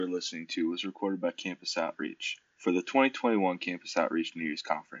You're listening to was recorded by Campus Outreach for the 2021 Campus Outreach New Year's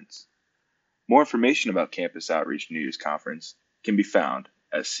Conference. More information about Campus Outreach New Year's Conference can be found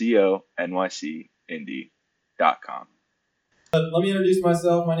at conycindy.com. Let me introduce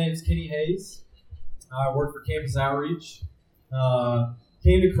myself. My name is Kenny Hayes. I work for Campus Outreach.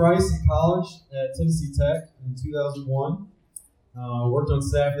 Came to Christ in college at Tennessee Tech in 2001. Worked on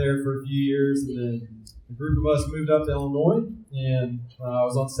staff there for a few years, and then a group of us moved up to Illinois, and I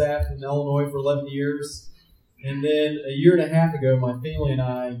was on staff in Illinois for 11 years. And then a year and a half ago, my family and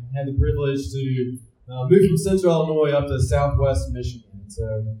I had the privilege to move from Central Illinois up to Southwest Michigan.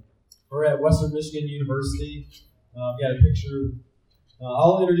 So we're at Western Michigan University. I've got a picture.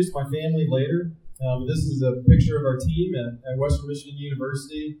 I'll introduce my family later. But this is a picture of our team at Western Michigan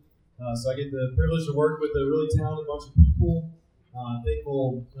University. So I get the privilege to work with a really talented bunch of people.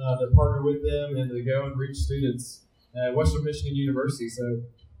 Thankful to partner with them and to go and reach students at Western Michigan University. So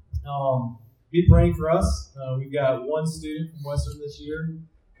be praying for us. We've got one student from Western this year.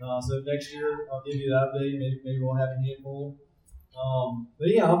 So next year I'll give you the update. Maybe we'll have a handful. But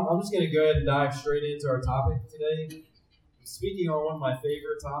yeah, I'm just going to go ahead and dive straight into our topic today. Speaking on one of my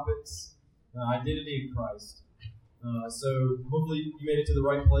favorite topics, identity in Christ. So hopefully you made it to the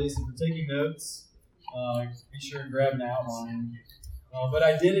right place. If you're taking notes, be sure and grab an outline. But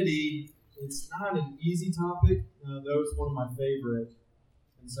identity, it's not an easy topic, though it's one of my favorite.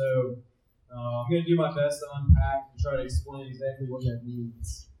 And so I'm going to do my best to unpack and try to explain exactly what that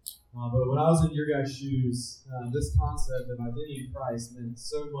means. But when I was in your guys' shoes, this concept of identity in Christ meant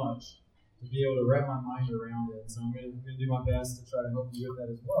so much to be able to wrap my mind around it. So I'm going to do my best to try to help you with that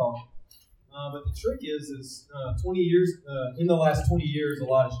as well. But the trick is 20 years, in the last 20 years, a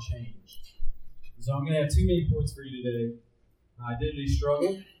lot has changed. So I'm going to have two main points for you today: identity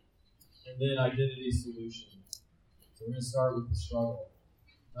struggle, and then identity solution. So we're going to start with the struggle.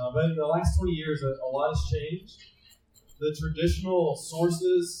 But in the last 20 years, a lot has changed. The traditional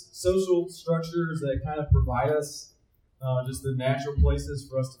sources, social structures that kind of provide us just the natural places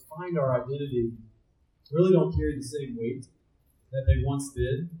for us to find our identity really don't carry the same weight that they once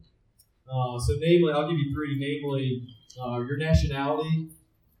did. So namely, I'll give you three, namely your nationality,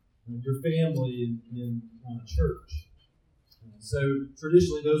 your family, and church. So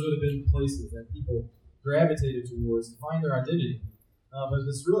traditionally, those would have been places that people gravitated towards to find their identity. But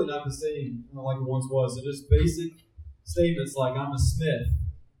it's really not the same like it once was. So just basic statements like I'm a Smith,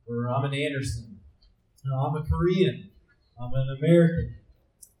 or I'm an Anderson, I'm a Korean, I'm an American,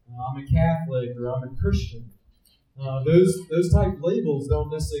 I'm a Catholic, or I'm a Christian. Those type labels don't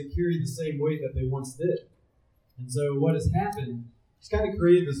necessarily carry the same weight that they once did. And so what has happened, it's kind of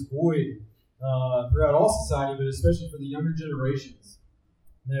created this void throughout all society, but especially for the younger generations,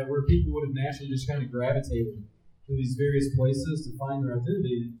 that where people would have naturally just kind of gravitated to these various places to find their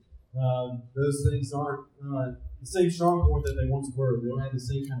identity. Those things aren't the same strong point that they once were. They don't have the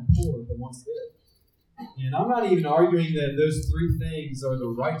same kind of pull that they once did. And I'm not even arguing that those three things are the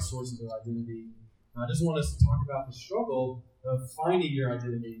right sources of identity. I just want us to talk about the struggle of finding your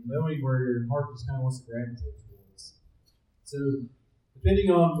identity, knowing where your heart just kind of wants to gravitate towards. So, depending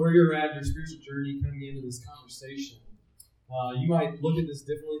on where you're at in your spiritual journey coming into this conversation, you might look at this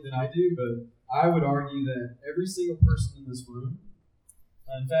differently than I do, but I would argue that every single person in this room,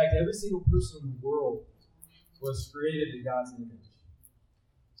 in fact, every single person in the world, was created in God's image.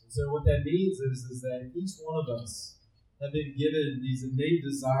 And so what that means is that each one of us have been given these innate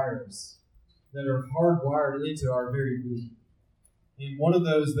desires that are hardwired into our very being. And one of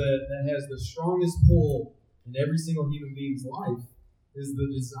those that has the strongest pull in every single human being's life is the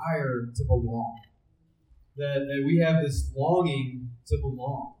desire to belong. That we have this longing to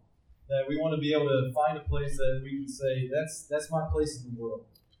belong. That we want to be able to find a place that we can say, that's my place in the world.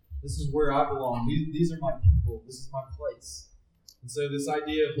 This is where I belong. These are my people. This is my place. And so this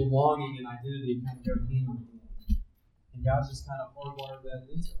idea of belonging and identity kind of go hand in hand. And God's just kind of hardwired that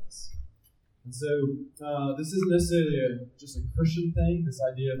into us. And so this isn't necessarily just a Christian thing, this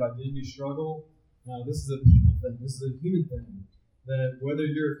idea of identity struggle. This is a people thing. This is a human thing. That whether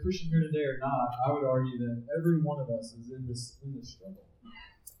you're a Christian here today or not, I would argue that every one of us is in this struggle.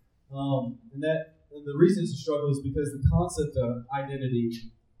 And the reason it's a struggle is because the concept of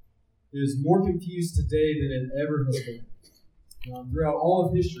identity is more confused today than it ever has been. Throughout all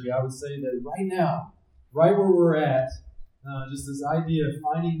of history, I would say that right now, right where we're at, just this idea of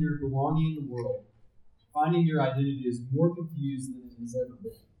finding your belonging in the world, finding your identity is more confused than it has ever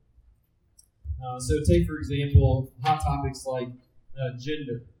been. So take, for example, hot topics like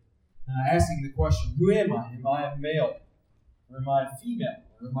gender. Asking the question, who am I? Am I a male? Or am I a female?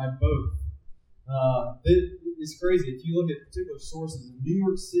 Or am I both? it's crazy. If you look at particular sources, in New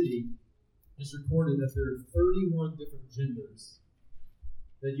York City, it's recorded that there are 31 different genders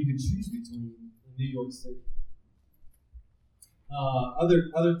that you can choose between in New York City.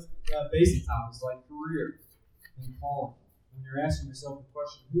 Other basic topics like career and calling. When you're asking yourself the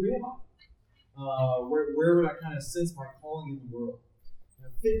question, who am I? Where would I kind of sense my calling in the world?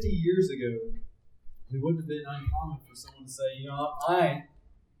 50 years ago, it wouldn't have been uncommon for someone to say, I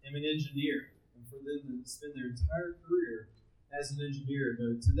am an engineer, and for them to spend their entire career as an engineer.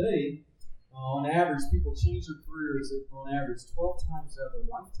 But today, on average, people change their careers on average 12 times throughout their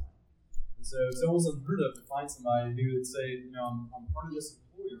lifetime. And so it's almost unheard of to find somebody who would say, I'm part of this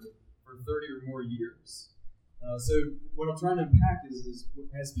employer for 30 or more years. So what I'm trying to unpack is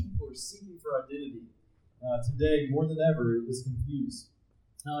as people are seeking for identity, today more than ever is confused.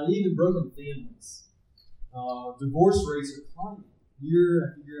 Even broken families. Divorce rates are climbing year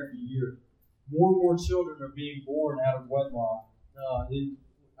after year after year. More and more children are being born out of wedlock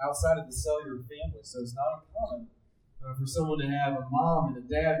outside of the cellular family. So it's not uncommon for someone to have a mom and a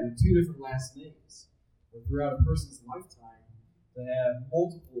dad with two different last names, or throughout a person's lifetime to have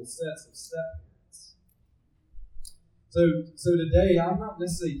multiple sets of step-parents. So today, I'm not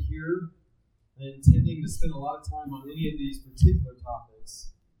necessarily here intending to spend a lot of time on any of these particular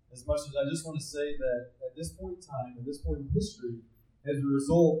topics, as much as I just want to say that at this point in time, at this point in history, as a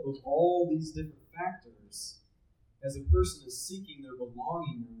result of all these different factors, as a person is seeking their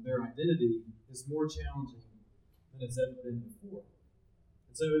belonging and their identity, is more challenging than it's ever been before.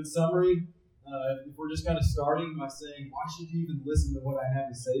 And so in summary, if we're just kind of starting by saying, why should you even listen to what I have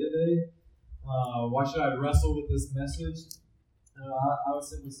to say today? Why should I wrestle with this message? I would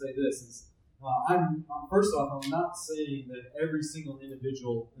simply say this. First off, I'm not saying that every single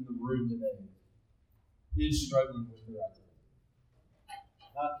individual in the room today is struggling with their identity.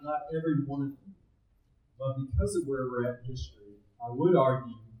 Not every one of them. But because of where we're at in history, I would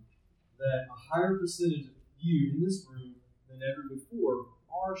argue that a higher percentage of you in this room than ever before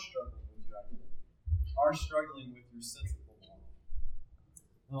are struggling with your identity, are struggling with your sense of belonging.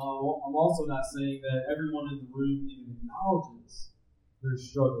 I'm also not saying that everyone in the room even acknowledges their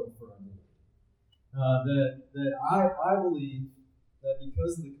struggle for identity. I believe that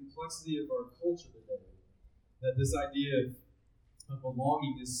because of the complexity of our culture today, that this idea of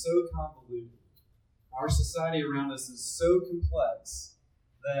belonging is so convoluted. Our society around us is so complex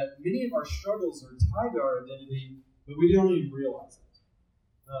that many of our struggles are tied to our identity, but we don't even realize it.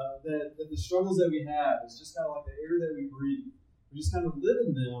 That the struggles that we have is just kind of like the air that we breathe. We just kind of live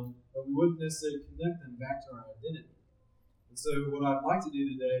in them, but we wouldn't necessarily connect them back to our identity. And so what I'd like to do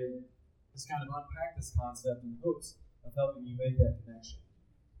today is kind of unpack this concept in hopes of helping you make that connection.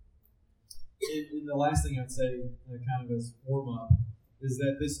 And the last thing I'd say, kind of as warm-up, is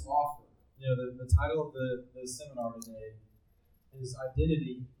that this offer, the title of the seminar today is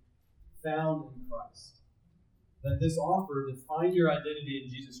Identity Found in Christ. That this offer to find your identity in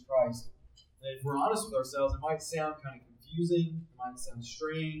Jesus Christ, that if we're honest with ourselves, it might sound kind of confusing, it might sound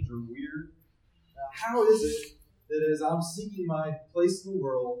strange or weird. How is it that as I'm seeking my place in the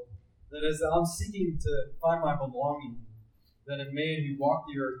world, that as I'm seeking to find my belonging, that a man who walked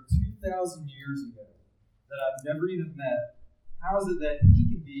the earth 2,000 years ago, that I've never even met, how is it that he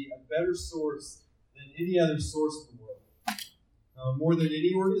can be a better source than any other source in the world? More than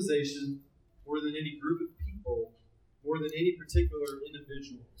any organization, more than any group of people, more than any particular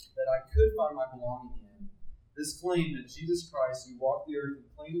individual, that I could find my belonging in. This claim that Jesus Christ, who walked the earth and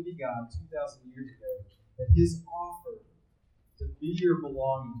claimed to be God 2,000 years ago, that his offer to be your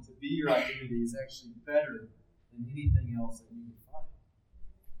belonging, to be your identity, is actually better than anything else that you can find.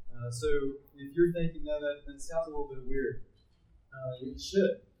 So if you're thinking, no, that sounds a little bit weird, it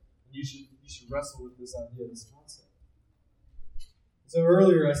should. And you should wrestle with this idea, this concept. So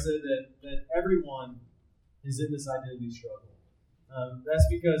earlier I said that everyone is in this identity struggle. That's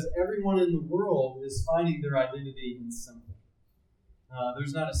because everyone in the world is finding their identity in something.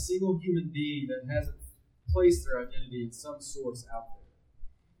 There's not a single human being that hasn't placed their identity in some source out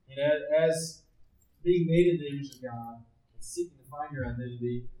there. And as being made in the image of God and seeking to find your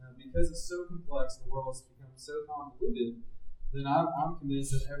identity, because it's so complex, the world has become so convoluted, then I'm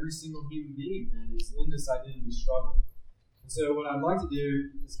convinced that every single human being then is in this identity struggle. And so what I'd like to do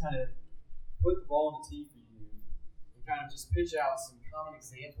is kind of put the ball in the tee for you and kind of just pitch out some common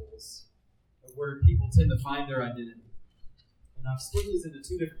examples of where people tend to find their identity. And I've split these into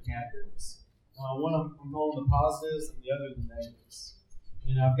two different categories. One I'm calling the positives and the other the negatives.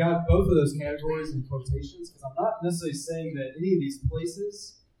 And I've got both of those categories in quotations because I'm not necessarily saying that any of these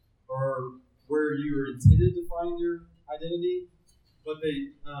places are where you are intended to find your identity, but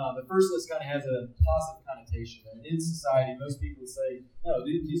the first list kind of has a positive connotation. And in society, most people would say, no,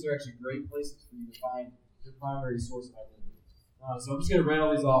 these are actually great places for you to find your primary source of identity. So I'm just going to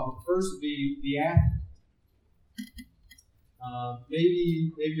rattle these off. The first would be the athlete.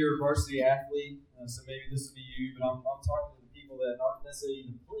 Maybe you're a varsity athlete, so maybe this would be you, but I'm talking to the people that aren't necessarily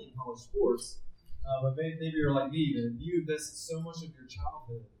even playing college sports, but maybe you're like me, that you invested so much of your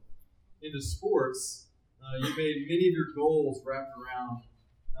childhood into sports. You made many of your goals wrapped around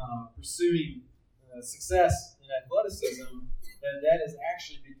pursuing success in athleticism, that has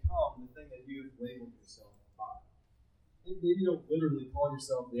actually become the thing that you have labeled yourself by. Maybe you don't literally call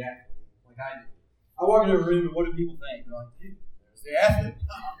yourself the athlete like I do. I walk into a room and what do people think? They're like, dude, there's the athlete.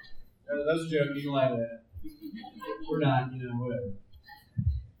 Those are jokes, you can laugh at that. We're not, whatever.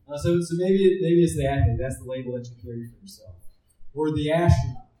 So maybe it's the athlete. That's the label that you carry for yourself. Or the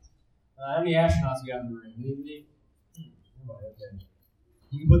astronaut. How many astronauts we got in the room? Nobody? Okay.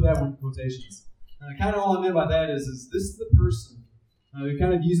 You can put that one in quotations. Kind of all I meant by that is this is the person who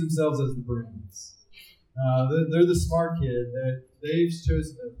kind of views themselves as the brains. They're the smart kid that they've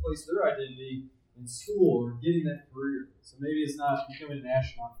chosen to place their identity in school or getting that career. So maybe it's not becoming an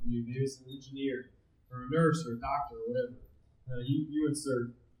astronaut for you. Maybe it's an engineer or a nurse or a doctor or whatever. You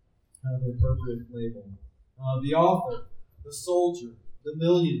insert the appropriate label. The author, the soldier, the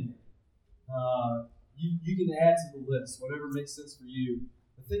millionaire. You can add to the list, whatever makes sense for you.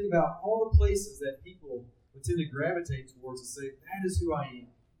 But think about all the places that people would tend to gravitate towards and say, that is who I am.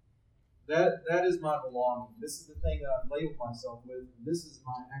 That is my belonging. This is the thing that I've labeled myself with. And this is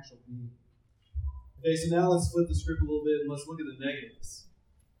my actual being. Okay, so now let's flip the script a little bit and let's look at the negatives.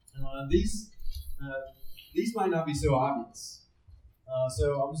 These might not be so obvious.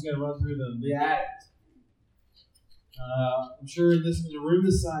 So I'm just going to run through them. The addict. I'm sure in a room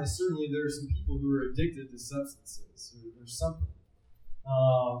this size, certainly there are some people who are addicted to substances or something.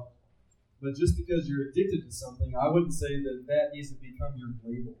 But just because you're addicted to something, I wouldn't say that needs to become your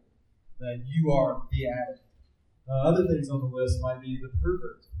label, that you are the addict. Other things on the list might be the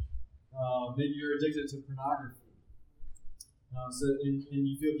pervert. Maybe you're addicted to pornography. And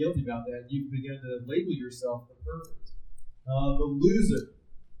you feel guilty about that. You've begun to label yourself the pervert. The loser.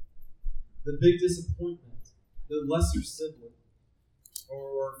 The big disappointment. The lesser sibling.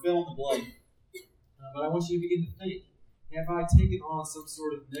 Or fill in the blank. But I want you to begin to think, have I taken on some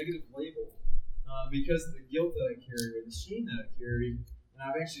sort of negative label because of the guilt that I carry or the shame that I carry, and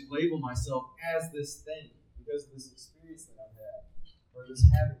I've actually labeled myself as this thing because of this experience that I've had or this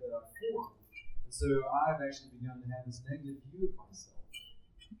habit that I've formed. And so I've actually begun to have this negative view of myself.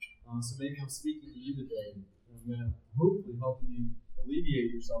 So maybe I'm speaking to you today, and I'm going to hopefully help you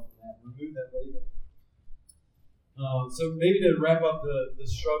alleviate yourself from that, remove that label. So maybe to wrap up the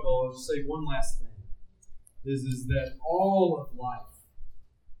struggle, I'll just say one last thing. Is that all of life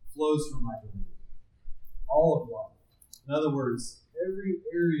flows from identity. All of life. In other words, every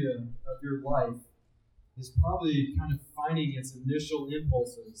area of your life is probably kind of finding its initial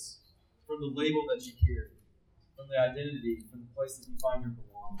impulses from the label that you carry, from the identity, from the place that you find your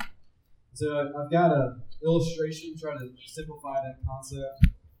belonging. So I've got an illustration trying to simplify that concept,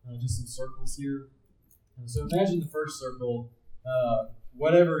 just some circles here. So imagine the first circle,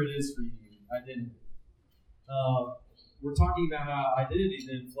 whatever it is for you, identity. We're talking about how identity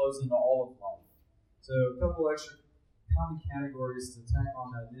then flows into all of life. So a couple extra common categories to tack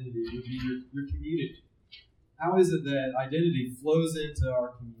on identity would be your community. How is it that identity flows into our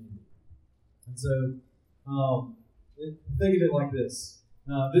community? And so think of it like this.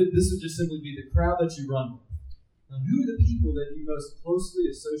 This would just simply be the crowd that you run with. Now, who are the people that you most closely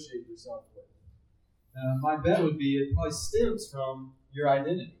associate yourself with? My bet would be it probably stems from your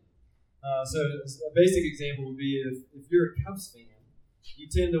identity. So a basic example would be if you're a Cubs fan, you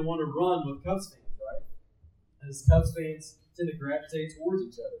tend to want to run with Cubs fans, right? As Cubs fans tend to gravitate towards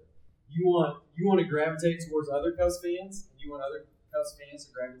each other. You want to gravitate towards other Cubs fans, and you want other Cubs fans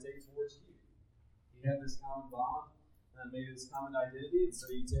to gravitate towards you. You have this common bond, maybe this common identity, and so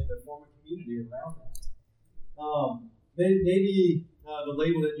you tend to form a community around that. Maybe the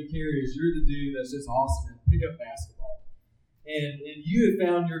label that you carry is you're the dude that's just awesome at pickup basketball. And you have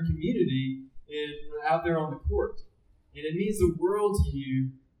found your community out there on the court. And it means the world to you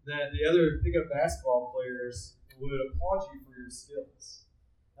that the other pickup basketball players would applaud you for your skills.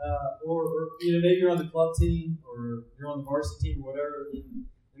 Or maybe you're on the club team or you're on the varsity team or whatever. And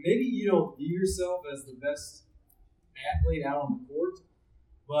maybe you don't view yourself as the best athlete out on the court.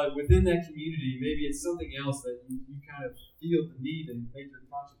 But within that community, maybe it's something else that you kind of feel the need to make your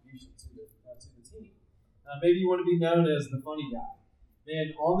contribution to the team. Maybe you want to be known as the funny guy.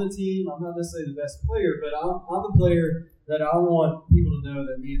 man, on the team, I'm not necessarily the best player, but I'm the player that I want people to know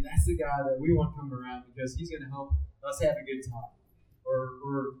that, man, that's the guy that we want coming around because he's going to help us have a good time.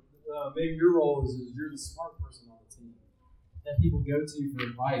 Or maybe your role is you're the smart person on the team that people go to for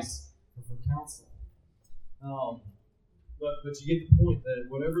advice or for counsel. But you get the point that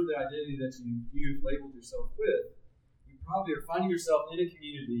whatever the identity that you've labeled yourself with, you probably are finding yourself in a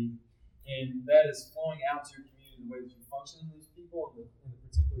community, and that is flowing out to your community the way that you function in those people and the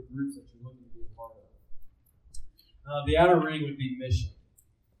particular groups that you're looking to be a part of. The outer ring would be mission.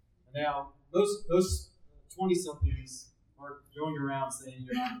 Now, those 20-somethings are going around saying,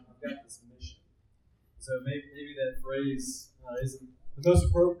 I've got this mission. So maybe that phrase isn't the most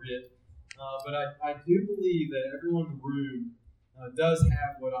appropriate, but I do believe that everyone in the room does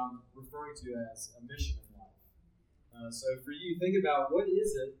have what I'm referring to as a mission in life. So for you, think about what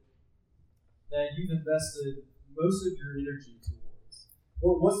is it that you've invested most of your energy towards?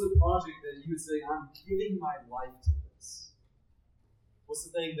 What's the project that you would say, I'm giving my life to this? What's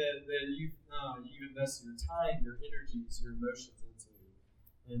the thing that you've invested your time, your energies, your emotions into?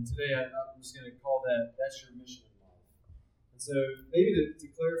 And today I'm just going to call that's your mission in life. And so maybe to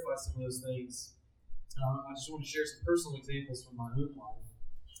clarify some of those things, I just want to share some personal examples from my own life.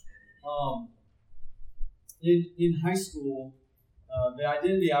 In high school, the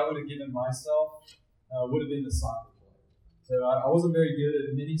identity I would have given myself would have been the soccer player. So I wasn't very good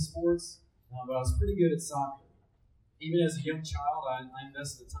at many sports, but I was pretty good at soccer. Even as a young child, I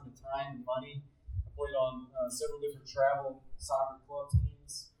invested a ton of time and money. I played on several different travel soccer club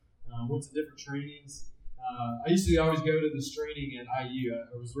teams, went to different trainings. I used to always go to this training at IU.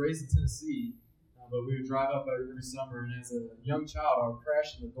 I was raised in Tennessee, but we would drive up every summer, and as a young child, I would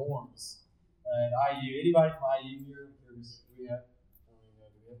crash in the dorms at IU. Anybody from IU here? Do we have?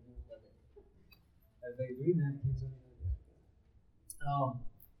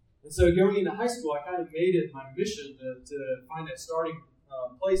 And so going into high school, I kind of made it my mission to find that starting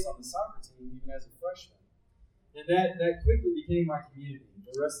place on the soccer team, even as a freshman. And that quickly became my community,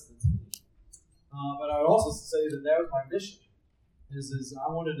 the rest of the team. But I would also say that was my mission, is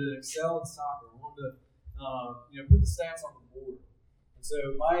I wanted to excel in soccer. I wanted to put the stats on the board. And so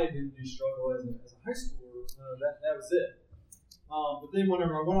my identity struggle as a high schooler, that was it. But then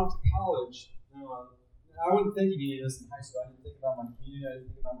whenever I went off to college, I wasn't thinking any of this in high school. I didn't think about my community. I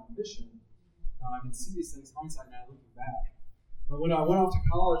didn't think about my mission. I can see these things hindsight now looking back. But when I went off to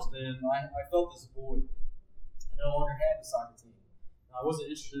college then, I felt this void. I no longer had the soccer team. I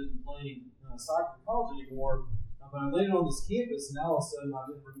wasn't interested in playing soccer in college anymore. But I landed on this campus, and now all of a sudden I've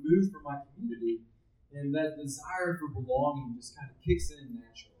been removed from my community. And that desire for belonging just kind of kicks in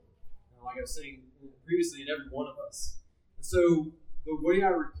naturally. Like I was saying previously, in every one of us. And so the way I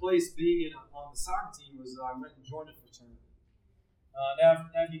replaced being on the soccer team was I went and joined a fraternity. Now,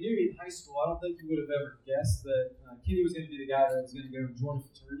 if you knew me in high school, I don't think you would have ever guessed that Kenny was going to be the guy that was going to go and join a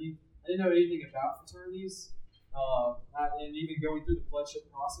fraternity. I didn't know anything about fraternities. And even going through the pledgeship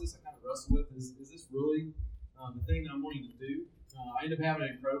process, I kind of wrestled with, is this really the thing that I'm wanting to do? I ended up having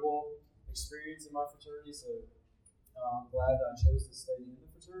an incredible experience in my fraternity, so I'm glad that I chose to stay in the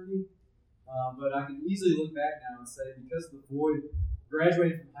fraternity. But I can easily look back now and say, because of the void,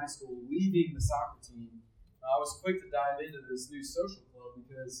 graduating from high school, leaving the soccer team, I was quick to dive into this new social club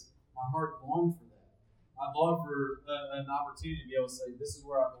because my heart longed for that. I longed for an opportunity to be able to say, this is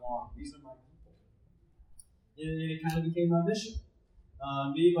where I belong. These are my people. And it kind of became my mission.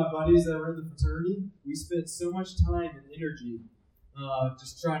 Me and my buddies that were in the fraternity, we spent so much time and energy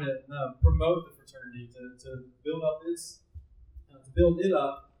just trying to promote the fraternity, to build it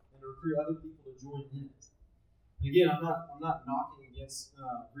up, and to recruit other people to join in it. And again, I'm not knocking against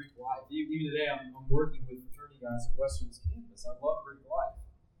Greek life. Even today, I'm working with fraternity guys at Western's campus. I love Greek life.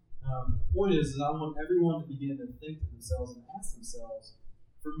 But the point is I want everyone to begin to think to themselves and ask themselves,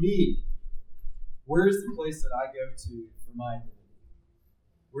 for me, where is the place that I go to for my identity?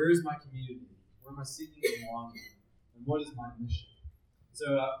 Where is my community? Where am I seeking belonging? And what is my mission?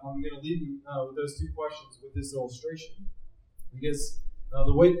 So I'm going to leave you with those two questions with this illustration, because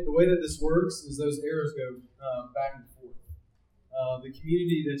the way that this works is those arrows go back and forth. The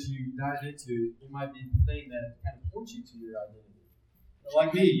community that you dive into, it might be the thing that kind of points you to your identity. But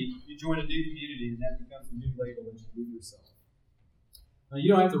like me, you join a new community, and that becomes the new label that you give yourself. Now, you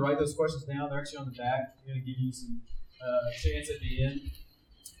don't have to write those questions down. They're actually on the back. I'm going to give you some chance at the end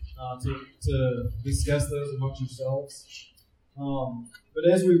to discuss those amongst yourselves. But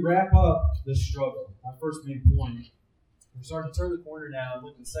as we wrap up this struggle, my first main point, we're starting to turn the corner now and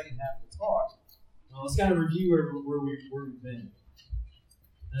look at the second half of the talk. Let's kind of review where we've been.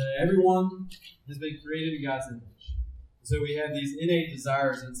 Everyone has been created in God's image. So So we have these innate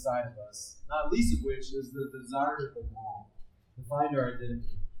desires inside of us, not least of which is the desire to belong, to find our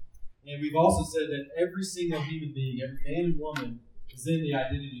identity. And we've also said that every single human being, every man and woman, is in the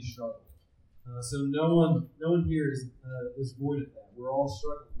identity struggle. So no one here is void of that. We're all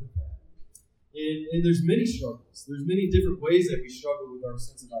struggling with that. And there's many struggles. There's many different ways that we struggle with our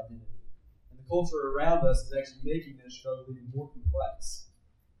sense of identity. And the culture around us is actually making that struggle even more complex.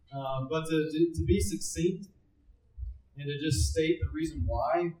 But to be succinct and to just state the reason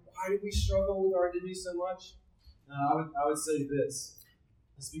why do we struggle with our identity so much, I would say this.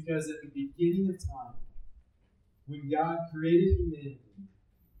 It's because at the beginning of time, when God created humanity,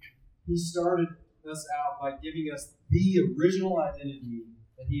 He started us out by giving us the original identity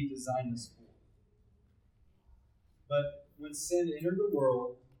that He designed us for. But when sin entered the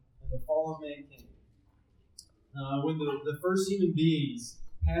world and the fall of man came, when the first human beings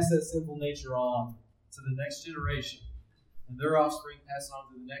passed that sinful nature on to the next generation, and their offspring passed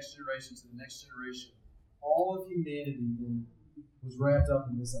on to the next generation, all of humanity then was wrapped up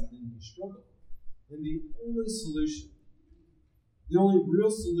in this identity struggle. And the only real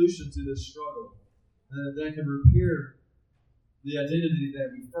solution to this struggle that can repair the identity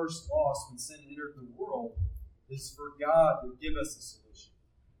that we first lost when sin entered the world is for God to give us a solution.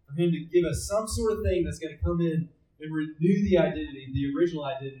 For Him to give us some sort of thing that's going to come in and renew the identity, the original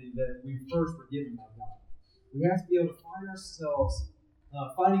identity that we first were given by God. We have to be able to find ourselves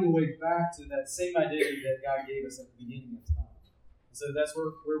finding a way back to that same identity that God gave us at the beginning of time. And so that's where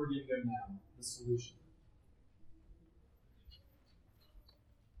we're going to go now, the solution.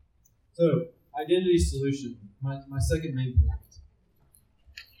 So, identity solution, my second main point.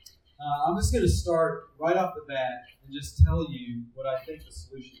 I'm just going to start right off the bat and just tell you what I think the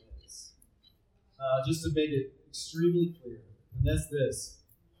solution is. Just to make it extremely clear. And that's this.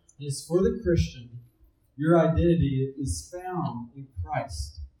 Is for the Christian, your identity is found in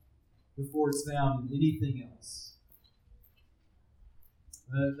Christ before it's found in anything else.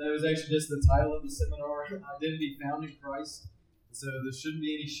 That was actually just the title of the seminar, Identity Found in Christ. So there shouldn't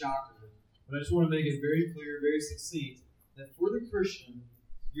be any shocker. But I just want to make it very clear, very succinct, that for the Christian,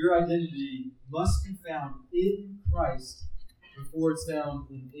 your identity must be found in Christ before it's found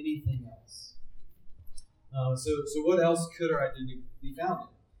in anything else. So what else could our identity be found in?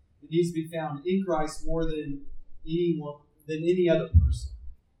 It needs to be found in Christ more than any other person,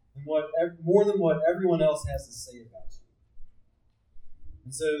 and more than what everyone else has to say about you.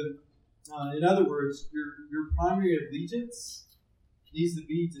 And so, in other words, your primary allegiance needs to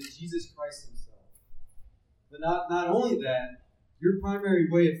be to Jesus Christ Himself. But not only that, your primary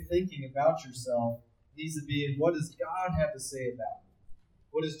way of thinking about yourself needs to be in what does God have to say about me?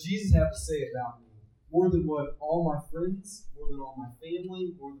 What does Jesus have to say about me? More than what all my friends, more than all my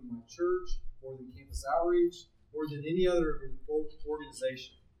family, more than my church, more than Campus Outreach, more than any other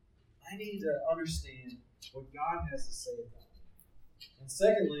organization. I need to understand what God has to say about me. And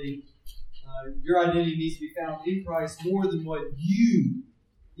secondly, your identity needs to be found in Christ more than what you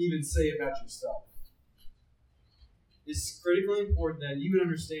even say about yourself. It's critically important that you would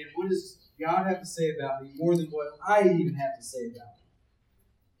understand what does God have to say about me more than what I even have to say about me.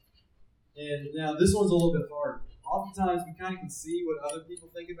 And now this one's a little bit hard. Oftentimes we kind of can see what other people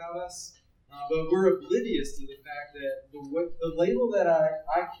think about us, but we're oblivious to the fact that the label that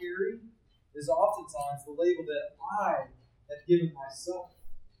I carry is oftentimes the label that I have given myself.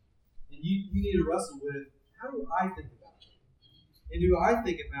 And you need to wrestle with, how do I think about it? And do I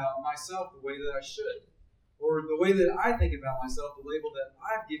think about myself the way that I should? Or the way that I think about myself, the label that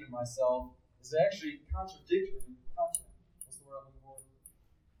I've given myself, is actually contradictory. What's the word I'm looking for?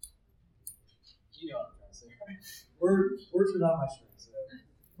 You know what I'm trying to say, right? Words are not my strength. So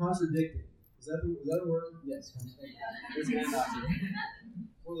contradicting. Is that a word? Yes.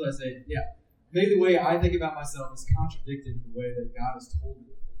 What was I saying? Yeah. Maybe the way I think about myself is contradicting the way that God has told me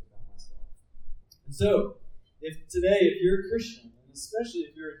to think about myself. And so, if you're a Christian, and especially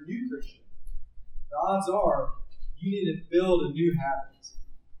if you're a new Christian, the odds are you need to build a new habit.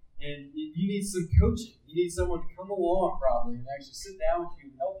 And you need some coaching. You need someone to come along probably and actually sit down with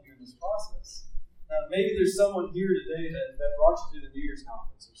you and help you in this process. Maybe there's someone here today that brought you to the New Year's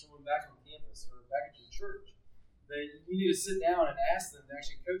conference, or someone back on campus or back at your church, that you need to sit down and ask them to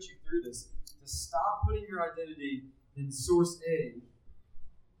actually coach you through this, to stop putting your identity in source A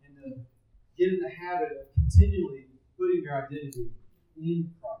and to get in the habit of continually putting your identity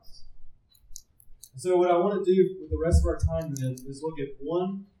in Christ. And so what I want to do with the rest of our time then is look at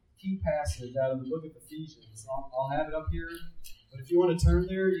one key passage out of the book of Ephesians. I'll have it up here, but if you want to turn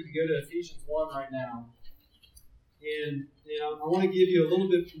there, you can go to Ephesians 1 right now. And I want to give you a little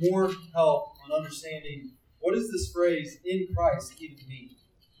bit more help on understanding what what does this phrase, in Christ, even mean?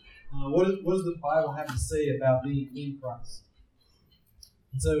 What does the Bible have to say about being in Christ?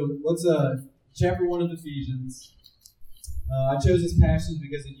 And so, let's chapter 1 of Ephesians. I chose this passage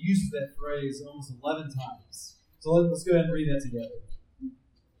because it uses that phrase almost 11 times. So let's go ahead and read that together.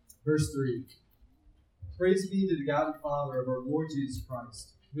 Verse 3. Praise be to the God and Father of our Lord Jesus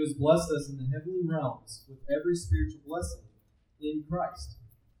Christ, who has blessed us in the heavenly realms with every spiritual blessing in Christ.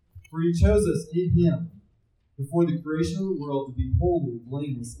 For he chose us in him before the creation of the world to be holy and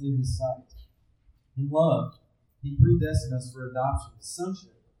blameless in his sight. In love, he predestined us for adoption to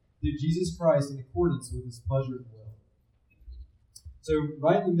sonship through Jesus Christ in accordance with his pleasure and will. So,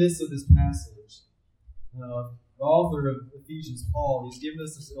 right in the midst of this passage, the author of Ephesians, Paul, he's given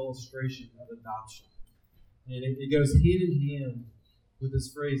us this illustration of adoption. And it goes hand in hand with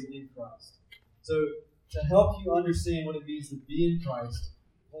this phrase, in Christ. So, to help you understand what it means to be in Christ,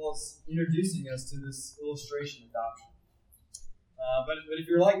 Paul is introducing us to this illustration of adoption. But if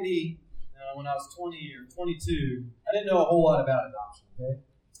you're like me, when I was 20 or 22, I didn't know a whole lot about adoption, okay?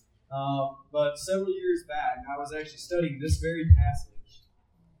 But several years back, I was actually studying this very passage,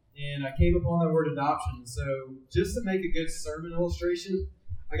 and I came upon the word adoption. So just to make a good sermon illustration,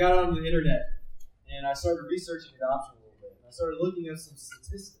 I got on the internet, and I started researching adoption a little bit. I started looking at some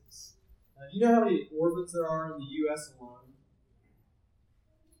statistics. You know how many orphans there are in the U.S. alone?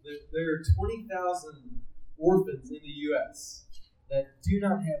 There are 20,000 orphans in the U.S. that do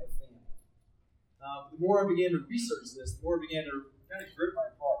not have a family. The more I began to research this, the more it began to kind of grip my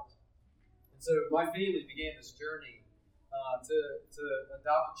heart. And so my family began this journey to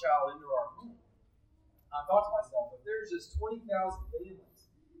adopt a child into our home. I thought to myself, if there's just 20,000 families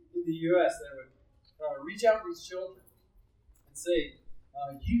in the U.S. that would reach out to these children and say,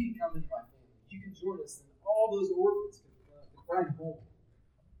 you can come into my family, you can join us, and all those orphans can find a home.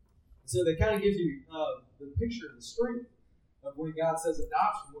 So that kind of gives you the picture of the strength of when God says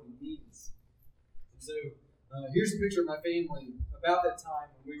adoption, what it means. And so here's a picture of my family about that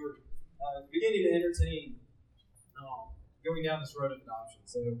time when we were beginning to entertain going down this road of adoption.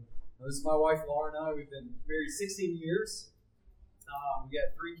 So this is my wife, Laura, and I. We've been married 16 years. We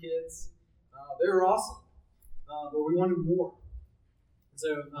got 3 kids. They were awesome, but we wanted more. And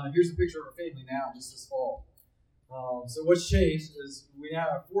so here's a picture of our family now, just this fall. So what's changed is we now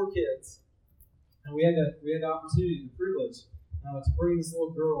have 4 kids, and we had the opportunity, the privilege, to bring this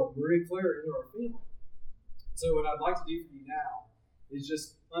little girl, Maria Claire, into our family. So what I'd like to do for you now is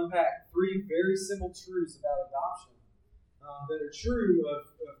just unpack 3 very simple truths about adoption that are true of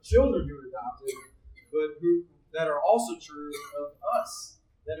children who are adopted, but that are also true of us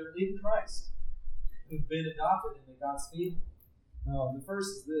that are in Christ, who've been adopted into God's family. The first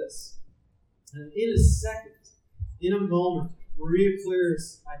is this. In a second, in a moment, Maria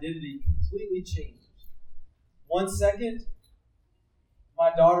Claire's identity completely changed. 1 second,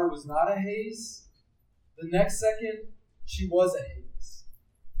 my daughter was not a Hayes. The next second, she was a Hayes.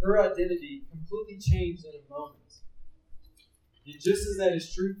 Her identity completely changed in a moment. And just as that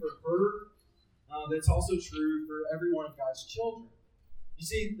is true for her, that's also true for every one of God's children. You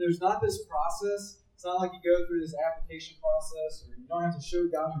see, there's not this process. It's not like you go through this application process, or you don't have to show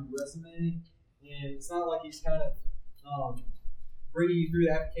God your resume. And it's not like He's kind of bringing you through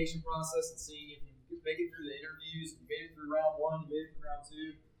the application process and seeing if you make it through the interviews, if you made it through round 1, you made it through round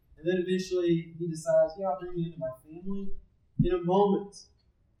 2, and then eventually He decides, yeah, I'll bring you into my family. In a moment,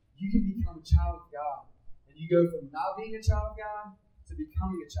 you can become a child of God. And you go from not being a child of God to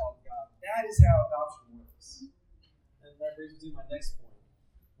becoming a child of God. That is how adoption works. And that brings me to my next point.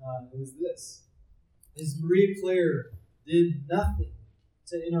 Is this. Is Maria Claire did nothing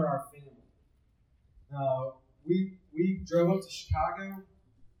to enter our family. We drove up to Chicago.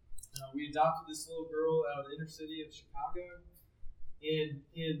 We adopted this little girl out of the inner city of Chicago.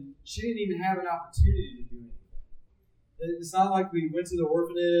 And she didn't even have an opportunity to do anything. It's not like we went to the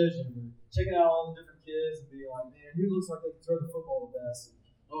orphanage and we're checking out all the different kids and be like, man, who looks like they can throw the football the best? And,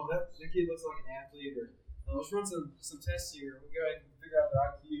 oh, that kid looks like an athlete. Or let's run some tests here. We'll go ahead and figure out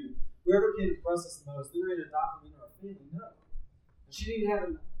their IQ. Whoever can impress us the most, they're going to adopt them into our family. No. And she didn't have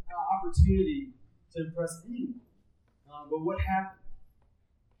an opportunity to impress anyone. But what happened?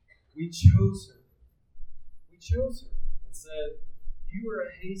 We chose her. We chose her and said, you are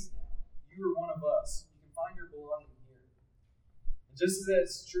a Hayes now. You are one of us. You can find your belonging here. And just as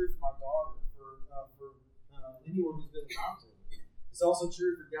that's true for my daughter, for anyone who's been adopted, it's also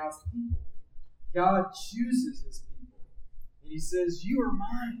true for God's people. God chooses His people. And He says, you are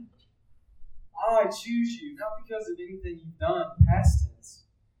mine. I choose you, not because of anything you've done, past tense,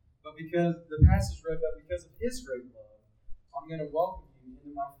 but because the passage read, but because of His great love, I'm going to welcome you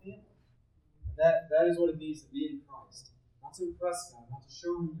into my family. And That is what it means to be in Christ. Not to impress God, not to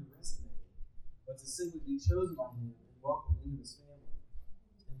show Him your resume, but to simply be chosen by Him and welcomed into His family.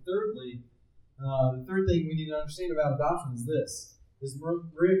 And thirdly, the third thing we need to understand about adoption is this: is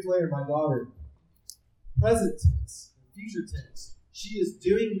Maria Claire, my daughter, present tense and future tense, she is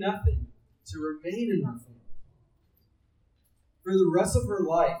doing nothing to remain in our family. For the rest of her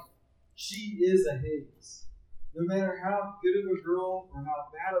life, she is a Hayes. No matter how good of a girl or how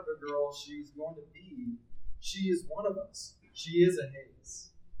bad of a girl she's going to be, she is one of us. She is a Hayes.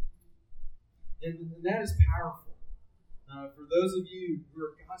 And that is powerful. For those of you who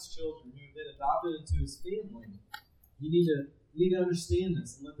are God's children, who have been adopted into His family, you need to understand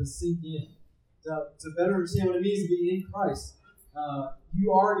this and let this sink in. To better understand what it means to be in Christ,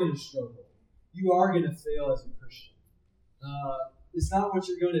 you are going to struggle. You are going to fail as a Christian. It's not what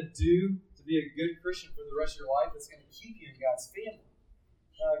you're going to do to be a good Christian for the rest of your life that's going to keep you in God's family.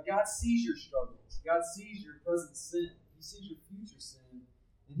 God sees your struggles. God sees your present sin. He sees your future sin.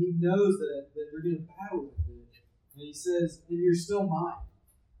 And He knows that you're going to battle with it. And He says, and you're still mine.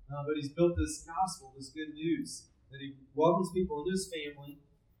 But He's built this gospel, this good news, that He welcomes people into His family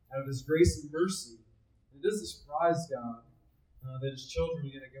out of His grace and mercy. And it doesn't surprise God that His children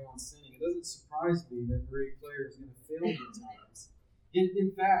are going to go on sinning. It doesn't surprise me that Maria Claire is going to fail me at times.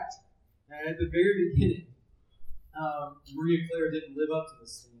 In fact, at the very beginning, Maria Claire didn't live up to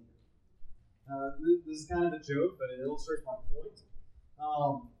this standard. This is kind of a joke, but it illustrates my point.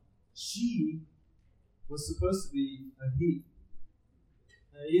 She was supposed to be a he.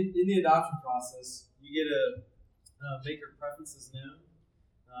 In the adoption process, you get to make your preferences known,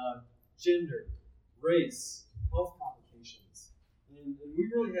 gender, race, health complications, and we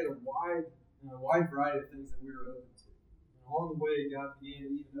really had a wide variety of things that we were open to. And along the way, God began to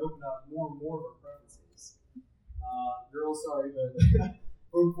even open up more and more of our preferences. Girls, sorry, but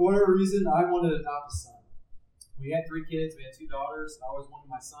for whatever reason, I wanted to adopt a son. We had 3 kids. We had 2 daughters. I always wanted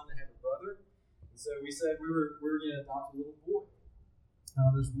my son to have a brother. And so we said we were going to adopt a little boy.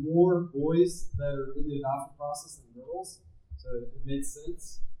 There's more boys that are in the adoption process than girls, so it made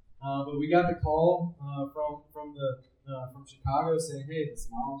sense. But we got the call from Chicago saying, "Hey, this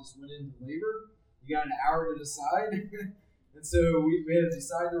mom just went into labor. You got an hour to decide." And so we had to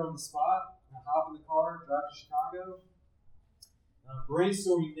decide there on the spot. Hop in the car, drive to Chicago.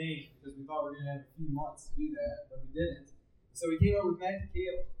 Brainstorming names because we thought we were going to have a few months to do that, but we didn't. So we came up with Matt and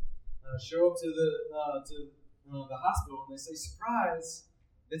Caleb. Show up to the hospital and they say, "Surprise,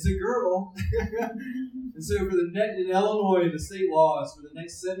 it's a girl." And so for in Illinois, the state law is for the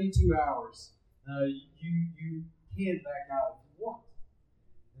next 72 hours, you can back out if you want.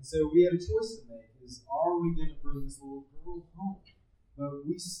 And so we had a choice to make: are we going to bring this little girl home? But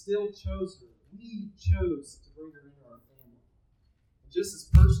we still chose her. We chose to bring her into our family. And just as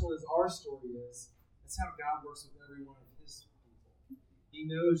personal as our story is, that's how God works with every one of His people. He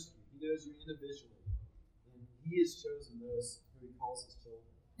knows you. He knows you individually. And He has chosen those who He calls His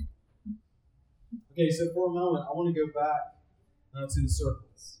children. Okay, so for a moment, I want to go back to the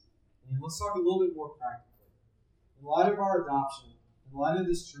circles. And let's talk a little bit more practically. In light of our adoption, in light of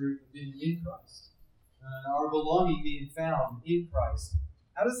this truth of being in Christ, our belonging being found in Christ,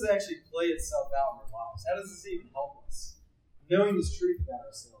 how does it actually play itself out in our lives? How does this even help us? Knowing this truth about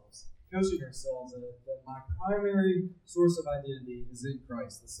ourselves, coaching ourselves that my primary source of identity is in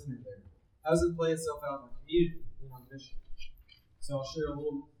Christ, the center there. How does it play itself out in our community, in our mission? So I'll share a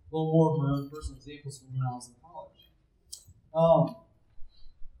little more of my own personal examples from when I was in college.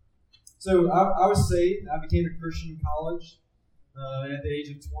 So I was saved. I became a Christian in college at the age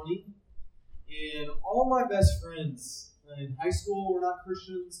of 20. And all my best friends in high school were not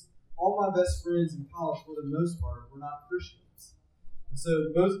Christians. All my best friends in college, for the most part, were not Christians. And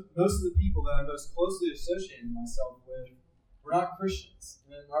so most of the people that I most closely associated myself with were not Christians.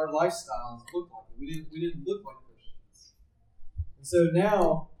 And our lifestyles looked like it. We didn't look like Christians. And so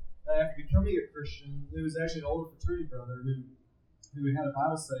now, after becoming a Christian, there was actually an older fraternity brother who had a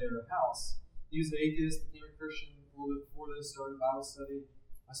Bible study at our house. He was an atheist, became a Christian a little bit before this, started a Bible study.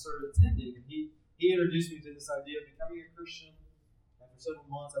 I started attending, and he introduced me to this idea of becoming a Christian. After several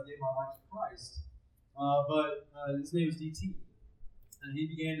months, I gave my life to Christ. But his name was DT. And he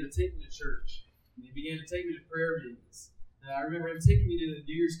began to take me to church. And he began to take me to prayer meetings. And I remember him taking me to the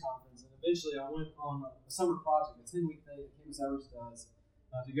New Year's conference. And eventually I went on a summer project, a 10-week thing that Campus Outreach does,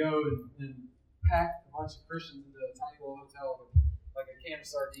 to go and pack a bunch of Christians into a tiny little hotel with like a can of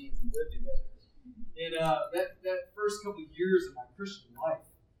sardines and live together. And that first couple of years of my Christian life,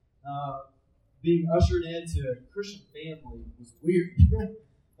 being ushered into a Christian family was weird.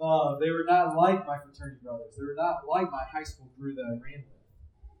 They were not like my fraternity brothers. They were not like my high school crew that I ran with.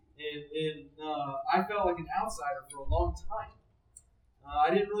 I felt like an outsider for a long time. I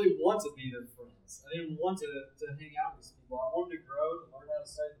didn't really want to be their friends. I didn't want to hang out with these people. I wanted to grow, to learn how to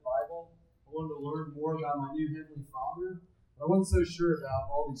study the Bible. I wanted to learn more about my new Heavenly Father. But I wasn't so sure about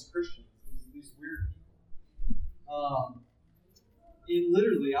all these Christians, these weird people. And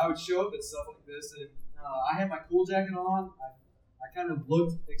literally, I would show up at stuff like this, and I had my cool jacket on. I kind of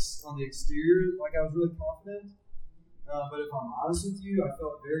looked on the exterior like I was really confident. But if I'm honest with you, I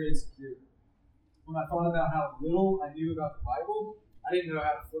felt very insecure. When I thought about how little I knew about the Bible, I didn't know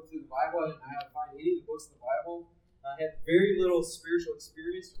how to flip through the Bible. I didn't know how to find any of the books in the Bible. I had very little spiritual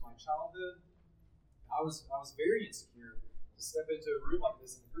experience from my childhood. I was very insecure to step into a room like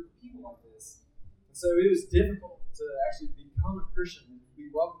this and a group of people like this. And so it was difficult to actually become a Christian and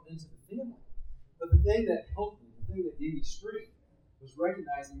be welcomed into the family. But the thing that helped me, the thing that gave me strength, was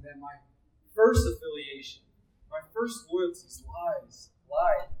recognizing that my first affiliation, my first loyalties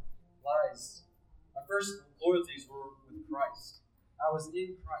my first loyalties were with Christ. I was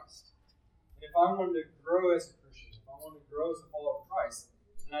in Christ. And if I wanted to grow as a Christian, if I wanted to grow as a follower of Christ,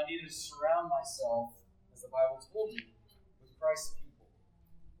 then I needed to surround myself, as the Bible told me, with Christ's people.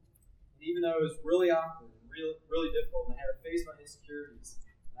 And even though it was really awkward and really difficult, and I had to face my insecurities,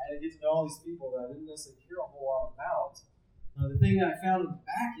 and I had to get to know all these people that I didn't necessarily hear a whole lot about, the thing that I found in the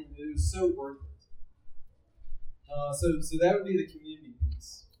back end, it was so worth it. So that would be the community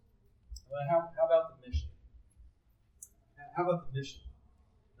piece. How about the mission? How about the mission?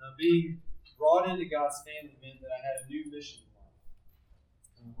 Being brought into God's family meant that I had a new mission in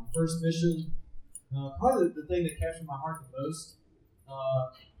life. My first mission, probably the thing that captured my heart the most,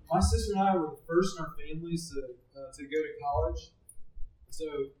 my sister and I were the first in our families to go to college. So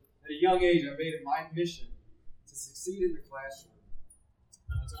at a young age, I made it my mission to succeed in the classroom,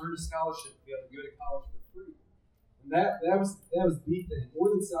 to earn a scholarship to be able to go to college for free. And that was the thing. More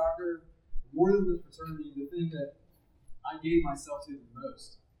than soccer, more than the fraternity, the thing that I gave myself to the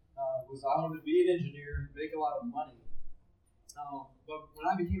most was I wanted to be an engineer, make a lot of money. But when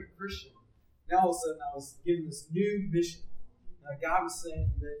I became a Christian, now all of a sudden I was given this new mission. God was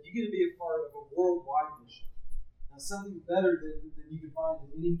saying that you get to be a part of a worldwide mission. Something better than you can find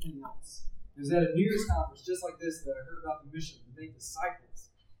in anything else. It was at a New Year's conference just like this that I heard about the mission to make disciples.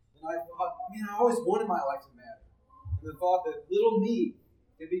 And I thought, man, I always wanted my life to matter. And the thought that little me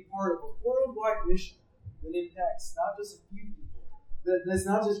can be part of a worldwide mission that impacts not just a few people. That's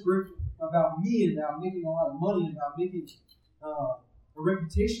not just about me and about making a lot of money and about making a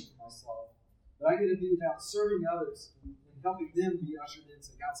reputation for myself. But I get to be about serving others and helping them be ushered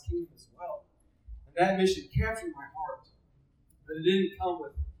into God's kingdom as well. And that mission captured my heart. But it didn't come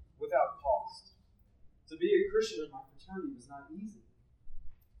without cost. To be a Christian in my fraternity was not easy.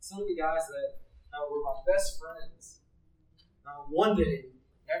 Some of the guys that were my best friends, one day,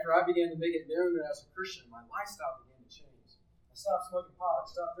 after I began to make it known that I was a Christian, my lifestyle began to change. I stopped smoking pot. I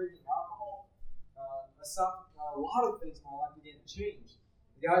stopped drinking alcohol. I stopped a lot of things in my life began to change.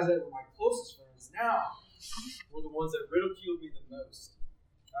 The guys that were my closest friends now were the ones that ridiculed me the most.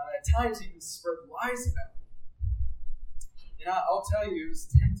 At times, even spread lies about me. And I'll tell you, it was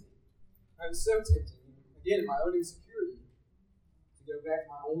tempting. I was so tempted, again, in my own insecurity, to go back to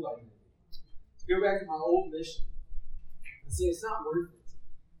my old identity, to go back to my old mission, and say it's not worth it.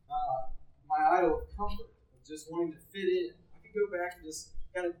 My idol of comfort, of just wanting to fit in. I could go back and just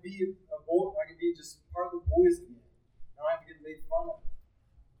kind of be a boy. I could be just part of the boys again. I don't have to get made fun of.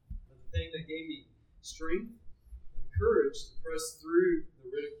 But the thing that gave me strength and courage to press through the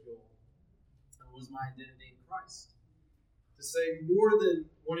ridicule was my identity in Christ. To say more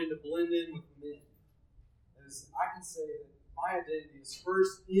than wanting to blend in with men, as I can say that my identity is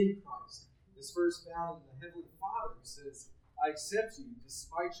first in Christ, is first found in the Heavenly Father who says, I accept you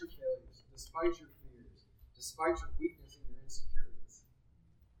despite your failures, despite your fears, despite your weakness and your insecurities.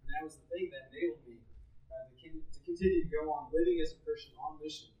 And that was the thing that enabled me to continue to go on living as a Christian on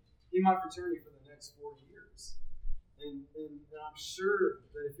mission in my fraternity for the next 4 years. And I'm sure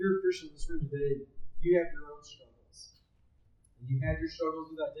that if you're a Christian in this room today, you have your own struggles. And you had your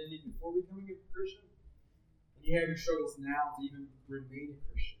struggles with identity before becoming a Christian, and you have your struggles now to even remain a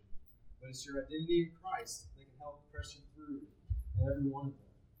Christian. But it's your identity in Christ that can help press you through every one of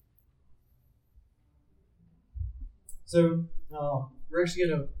them. So, we're actually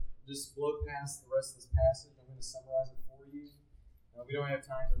going to just blow past the rest of this passage. I'm going to summarize it for you. We don't have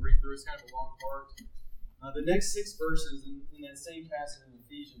time to read through. It's kind of a long part. The next 6 verses in that same passage in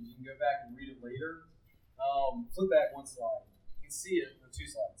Ephesians, you can go back and read it later. Flip back one slide. You can see it, or 2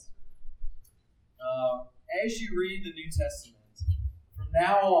 slides. As you read the New Testament, from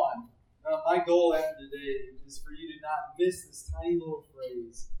now on, my goal after today is for you to not miss this tiny little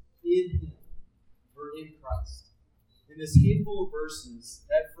phrase, this handful of verses,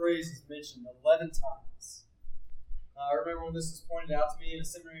 that phrase is mentioned 11 times. I remember when this was pointed out to me in a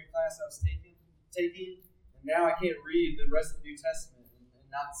seminary class I was taking, and now I can't read the rest of the New Testament and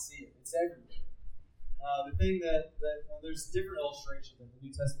not see it. It's everywhere. The thing that there's different illustrations that the New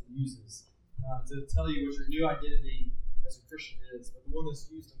Testament uses to tell you what your new identity as a Christian is, but the one that's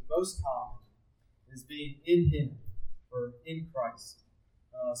used the most common is being in Him or in Christ.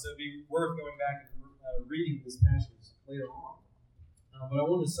 So it'd be worth going back and reading this passage later on. But I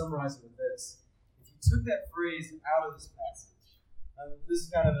want to summarize it with this. If you took that phrase out of this passage, this is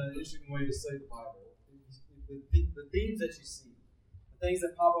kind of an interesting way to study the Bible. The themes that you see, the things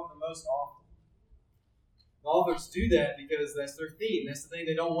that pop up the most often. The authors do that because that's their theme. That's the thing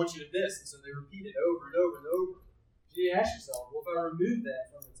they don't want you to miss, and so they repeat it over and over and over. You ask yourself, well, if I remove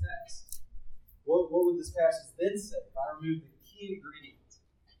that from the text, what would this passage then say? If I remove the key ingredient,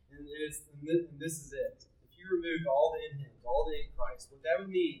 and this is it. If you removed all the in Him, all the in Christ, what that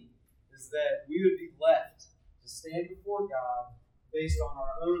would mean is that we would be left to stand before God based on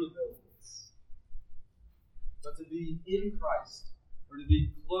our own abilities. But to be in Christ, or to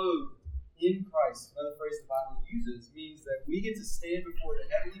be clothed in Christ, another phrase the Bible uses, means that we get to stand before the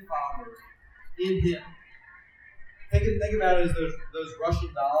Heavenly Father in Him. Think about it as those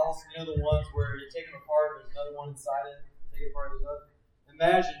Russian dolls, the ones where you take them apart and there's another one inside it, take it apart, there's another.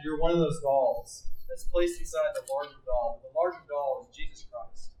 Imagine you're one of those dolls that's placed inside the larger doll. The larger doll is Jesus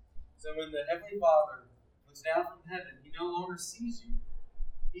Christ. So when the Heavenly Father looks down from heaven, He no longer sees you.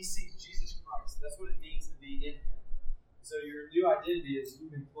 He sees Jesus Christ. That's what it means to be in Him. So your new identity is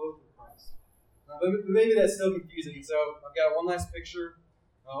you've been clothed with Christ. But maybe that's still confusing. So I've got one last picture.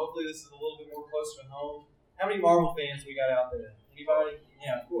 Hopefully this is a little bit more closer to home. How many Marvel fans we got out there? Anybody?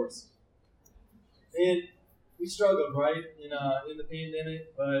 Yeah, of course. And we struggled, right, in the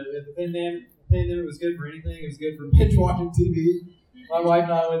pandemic. But if the pandemic was good for anything, it was good for binge watching TV. My wife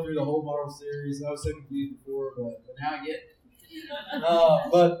and I went through the whole Marvel series. I was so confused before, but now I get it.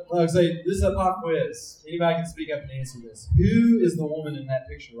 But like I say, this is a pop quiz. Anybody can speak up and answer this. Who is the woman in that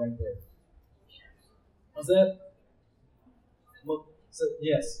picture right there? What's that? Well, so,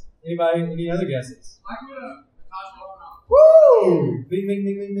 yes. Anybody? Any other guesses? Woo! Bing, bing,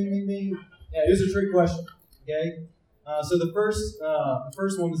 bing, bing, bing, bing, bing. Yeah, here's a trick question. Okay. So the first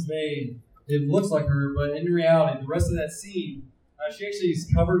one is made. It looks like her, but in reality, the rest of that scene, she actually is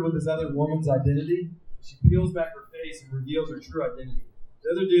covered with this other woman's identity. She peels back her face and reveals her true identity. The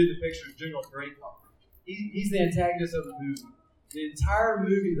other dude in the picture is General Dreykov. He's the antagonist of the movie. The entire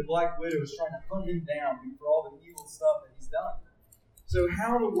movie, the Black Widow is trying to hunt him down for all the evil stuff that he's done. So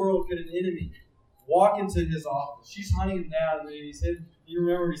how in the world could an enemy walk into his office? She's hunting him down, and he's hidden. You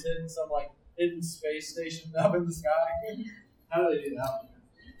remember he's hidden some hidden space station up in the sky? How do they do that?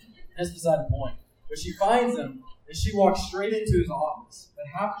 That's beside the point. But she finds him, and she walks straight into his office. But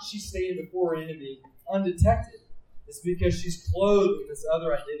how could she stand before her enemy undetected? It's because she's clothed with this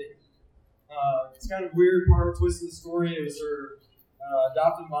other identity. It's kind of weird part of the twist of the story. It was her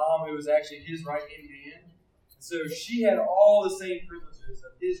adopted mom who was actually his right-hand man. And so she had all the same privileges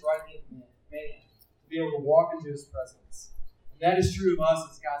of his right-hand man to be able to walk into his presence. And that is true of us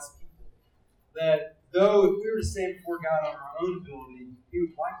as God's people. That though if we were to stand before God on our own ability, He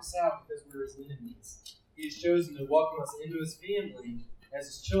would wipe us out because we're His enemies. He has chosen to welcome us into His family as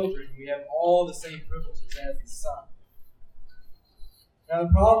His children. We have all the same privileges as His Son. Now,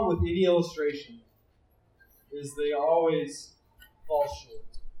 the problem with any illustration is they always fall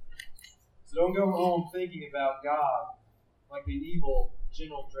short. So don't go home thinking about God like the evil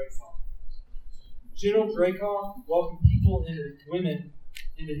General Dreykov. General Dreykov welcomed women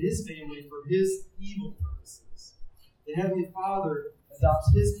into his family for his evil purposes. The Heavenly Father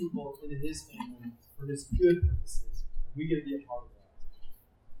adopts His people into His family for His good purposes. And we get to be a part of that.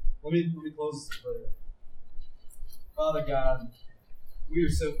 Let me close this in prayer. Father God, we are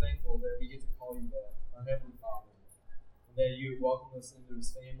so thankful that we get to call You that, our Heavenly Father, and that You have welcomed us into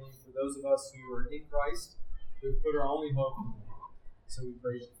His family. For those of us who are in Christ, who have put our only hope in Him, so we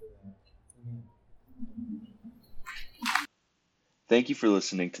praise You for that. Amen. Thank you for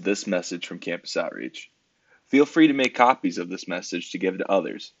listening to this message from Campus Outreach. Feel free to make copies of this message to give to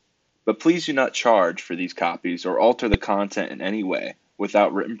others, but please do not charge for these copies or alter the content in any way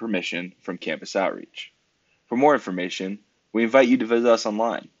without written permission from Campus Outreach. For more information, we invite you to visit us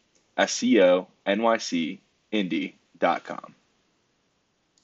online at conycindy.com.